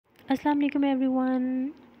Assalamu alaikum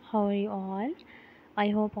everyone. How are you all? I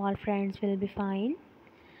hope all friends will be fine.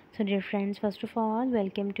 So dear friends, first of all,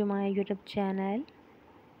 welcome to my YouTube channel.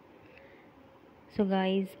 So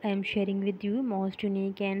guys, I am sharing with you most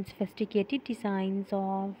unique and sophisticated designs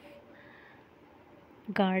of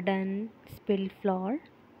garden spilled floor.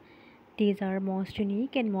 These are most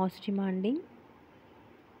unique and most demanding.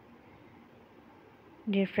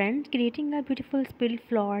 Dear friends, creating a beautiful spilled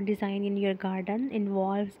flower design in your garden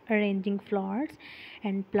involves arranging flowers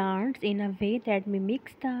and plants in a way that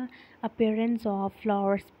mimics the appearance of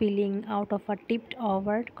flowers spilling out of a tipped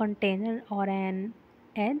over container or an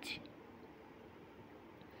edge.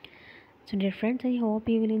 So dear friends, I hope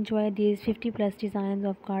you will enjoy these 50 plus designs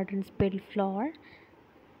of garden spilled flower.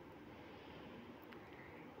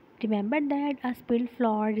 Remember that a spilled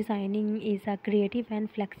flower designing is a creative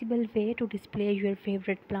and flexible way to display your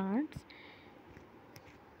favorite plants.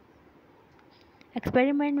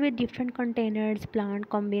 Experiment with different containers, plant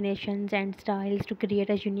combinations, and styles to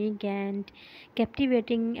create a unique and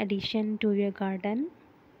captivating addition to your garden.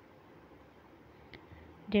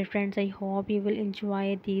 Dear friends, I hope you will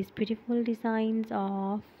enjoy these beautiful designs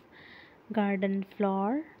of garden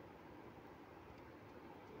floor.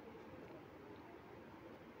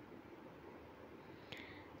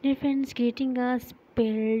 Dear friends, creating a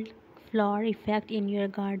spilled flower effect in your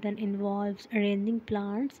garden involves arranging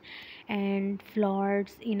plants and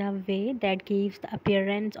flowers in a way that gives the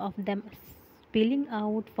appearance of them spilling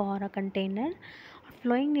out for a container or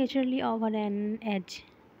flowing naturally over an edge.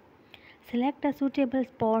 Select a suitable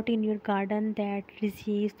spot in your garden that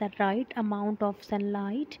receives the right amount of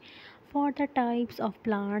sunlight for the types of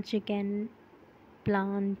plants you can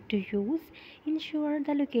plan to use. Ensure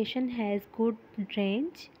the location has good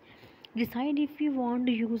drainage. Decide if you want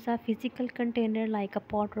to use a physical container like a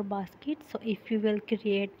pot or basket. So if you will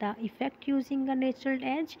create the effect using a natural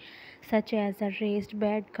edge such as a raised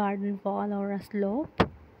bed, garden wall or a slope.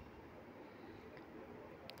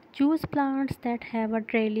 Choose plants that have a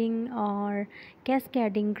trailing or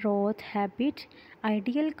cascading growth habit.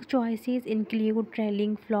 Ideal choices include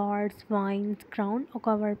trailing flowers, vines, ground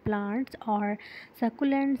cover plants, or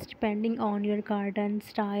succulents depending on your garden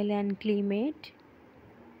style and climate.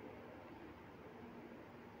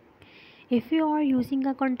 If you are using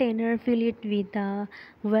a container, fill it with a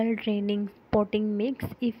well draining potting mix.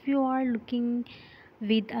 If you are looking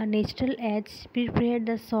with a natural edge, prepare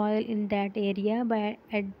the soil in that area by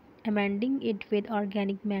amending it with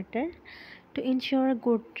organic matter to ensure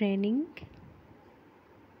good draining.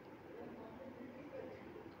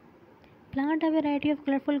 Plant a variety of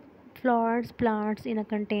colorful flowers plants in a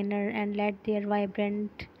container and let their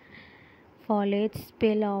vibrant foliage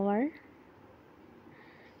spill over.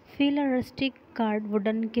 Fill a rustic card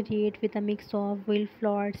wooden crate with a mix of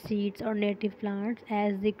wildflower seeds or native plants.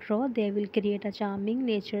 As they grow, they will create a charming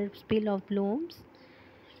nature spill of blooms.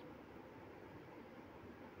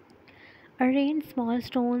 Arrange small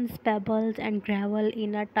stones, pebbles, and gravel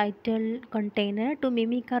in a tidal container to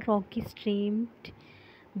mimic a rocky streamed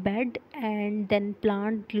bed, and then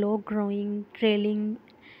plant low growing, trailing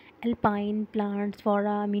alpine plants for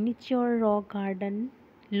a miniature rock garden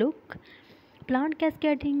look. Plant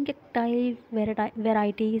cascading cacti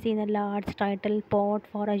varieties in a large tidal pot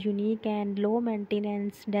for a unique and low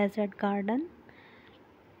maintenance desert garden.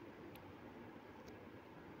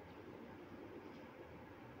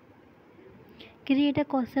 Create a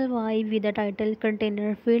coastal vibe with a tidal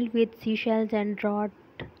container filled with seashells and drought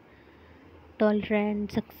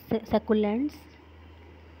tolerant succulents,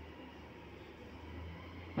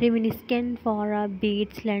 reminiscent for a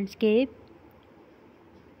beach landscape.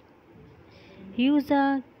 Use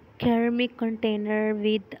a ceramic container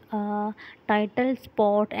with a tidal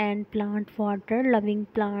spot and plant water loving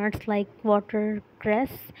plants like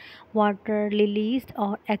watercress, water lilies,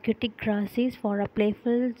 or aquatic grasses for a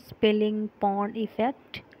playful spilling pond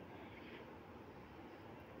effect.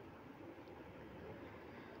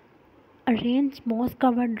 Arrange moss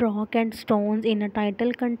covered rock and stones in a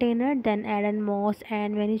tidal container, then add in moss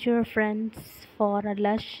and miniature ferns for a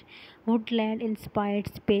lush woodland inspired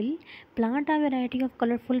spill. Plant a variety of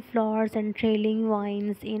colorful flowers and trailing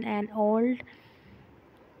vines in an old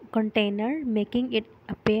container, making it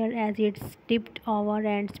appear as it's tipped over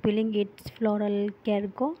and spilling its floral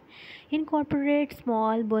cargo. Incorporate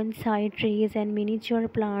small bonsai trees and miniature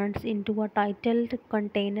plants into a titled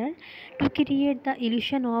container to create the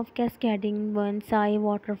illusion of cascading bonsai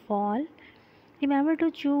waterfall. Remember to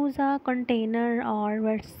choose a container or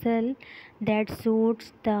vessel that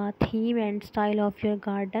suits the theme and style of your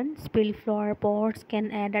garden. Spill flower pots can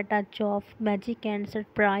add a touch of magic and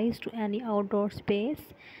surprise to any outdoor space.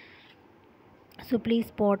 So please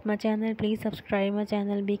support my channel, please subscribe my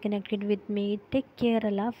channel, be connected with me. Take care.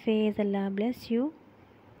 Allah Hafiz. Allah bless you.